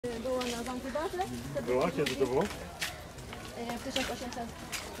Była kiedy to było? W 1800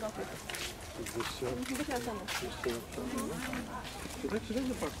 roku. 20 lat temu.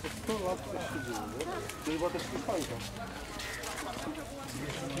 Czyli patrz, to 100 lat też się dzieje, nie? To była też hiszpanka.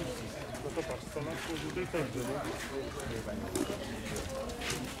 No to patrz, 100 lat to tutaj też było.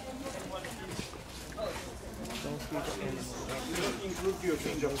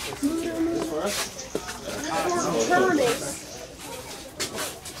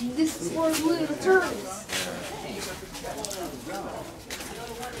 This is for little tourists.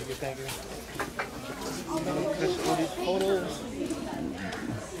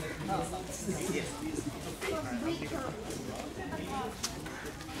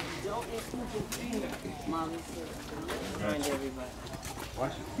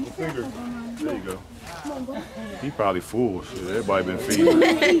 Watch the finger. There you go. He probably full. Shit, everybody been feeding.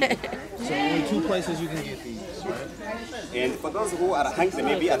 So only 2 places you can get these, right? And for those who are hungry,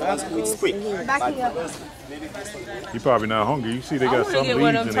 maybe advance it's quick. Backing up. You probably not hungry. You see they I got want to some get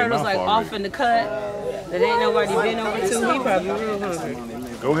one leaves of in them their turtles mouth like already. off in the cut that ain't nobody been over to. He probably real hungry.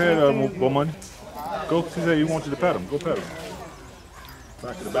 Go ahead, Bomani. Go. She said you want you to pet him. Go pet him.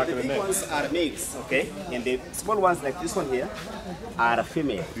 Back to the back of the The big neck. ones are males, okay? And the small ones like this one here are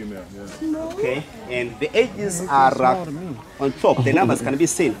female, Female, yeah. okay? And the ages are on top. The numbers can be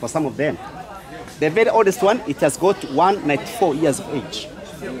seen for some of them. The very oldest one, it has got 194 years of age.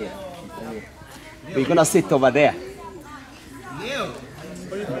 We're gonna sit over there.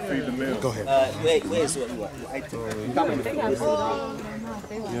 Feed the male. Go ahead. Where is what? Come and take this.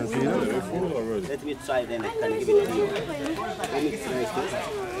 Yeah, see, they're full already. Let me try, then I can give it to you. Let me try this.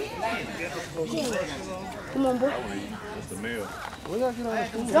 Come on, boy. That's the male.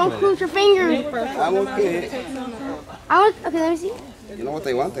 Don't close your fingers. I'm okay. Okay, let me see. You know what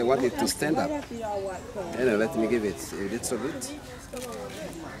I want? I want it to stand up. Anyway, let me give it a little bit.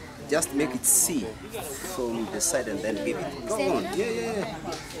 Just make it see from the side and then give it. Go on. Yeah.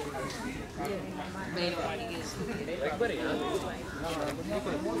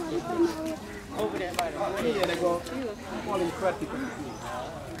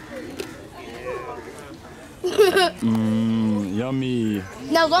 Yummy.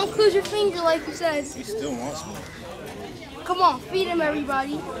 Now don't close your finger like you said. He still wants more. Come on, feed him,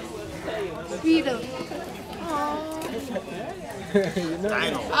 everybody. Feed him.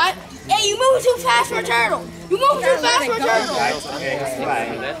 Hey, you move too fast for a turtle. You move too fast for a turtle. Okay, it's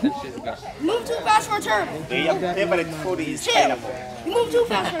fine. You move too fast for a turtle. Their favorite food is Chill. pineapple. You move too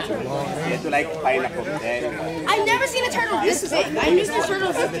fast for a turtle. They do like pineapple. Then I've never seen a turtle this big. I knew this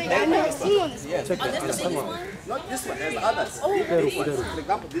turtle this big. I've never seen one this big. not this one. There's others. For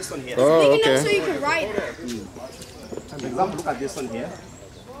example, this one here. Oh, Big enough so okay. you can ride it. For example, look at this one here.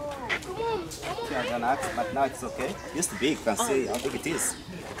 But now it's okay. Just big. You can see how big it is.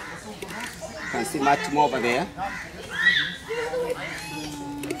 You can see much more over there.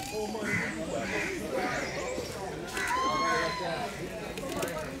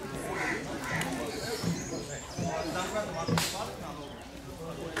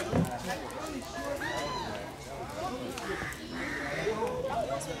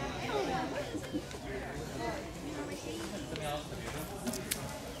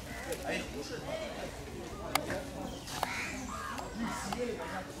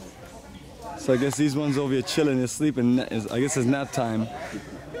 So I guess these ones over here chilling, they're sleeping. I guess it's nap time.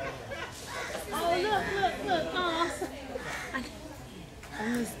 Oh, look. I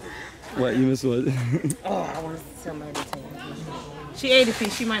missed it. What, you missed what? Oh, I want somebody to take it. She ate a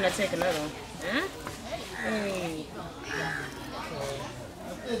piece. She might not take another one. Huh? Hey.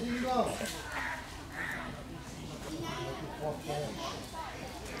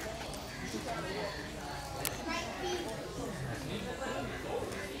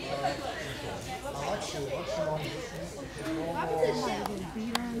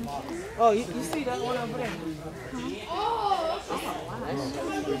 Oh, you see that one over there?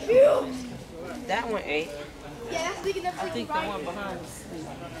 That one ate. Yeah, that's big enough so I you think can the ride one it. behind us.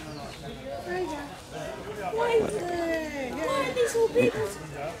 Why are they so big?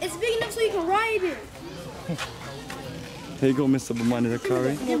 It's big enough so you can ride it. Here you go, Mr. Bamani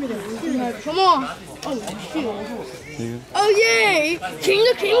Dakari. Come on. Oh, shoot. Here you go. Oh, yay. King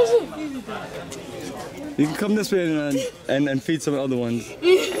of Kings. You can come this way and feed some other ones.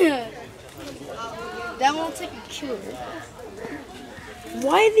 That won't take a cure.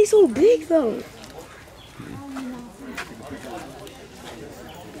 Why are they so big, though?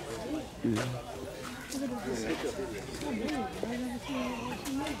 Yeah.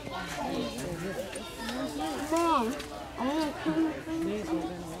 Mom, I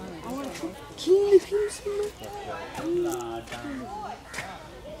want to King of Kings.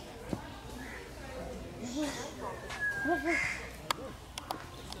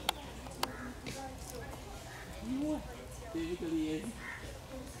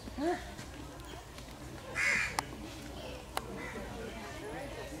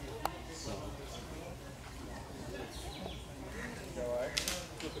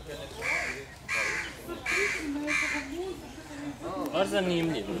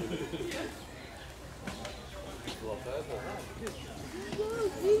 Tanzania.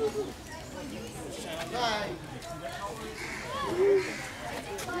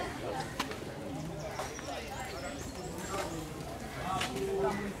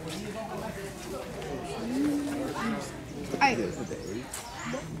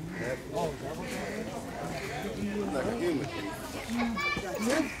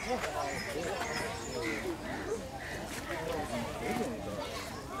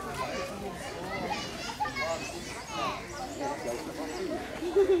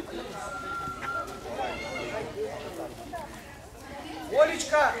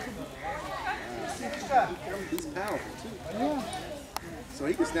 He's powerful too. Yeah. So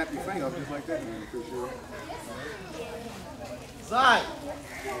he can snap your finger off just like that, man, for sure. Side.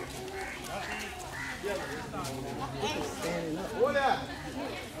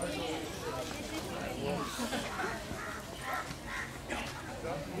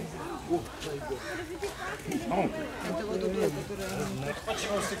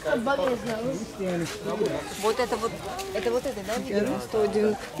 Вот это, да, видео?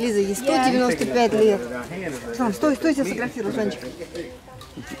 190. Лиза, ей 195 лет. Сам, стойте, сфотографируй, Жанчик.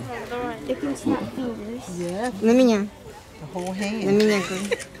 На меня. На меня, говорю.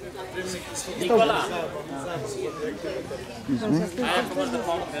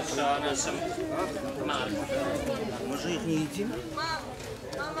 Мы же их не едим.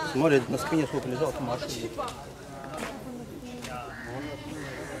 Смотрит, на спине сколько лежал, машина.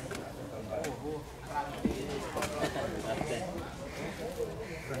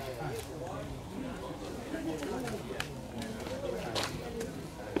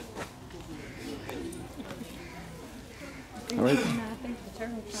 All right.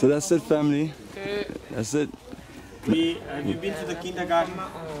 So that's it, family. That's it. Have you been to the kindergarten?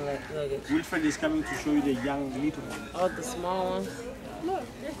 Wilfred is coming to show you the young little ones. Oh, the small ones. Look,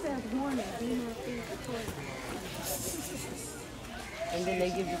 this says warning. Do not feed the toy. And then they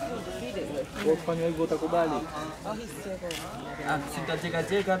give you food to feed it with. Kufanya hivyo utakubali. Oh, he's still going.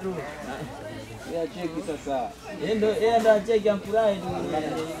 Sitacheka tu. Yeye cheki sasa. Yeye ndo acheki amfurahi tu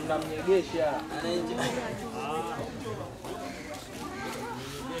namnyegesha.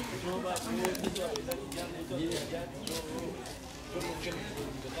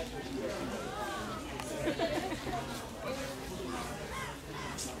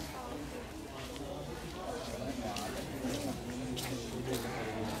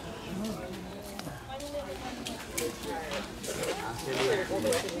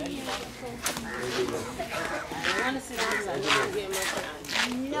 I want to sit outside. You don't get much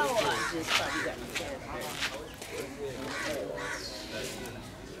time. No, I just probably got my camera.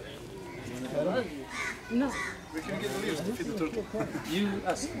 No. We can get the leaves to feed the turtle. You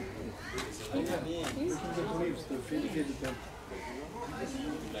ask. We can get the leaves to feed the turtle.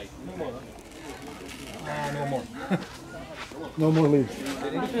 No more. No more. No more leaves. If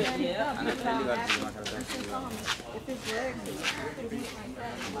it's legs,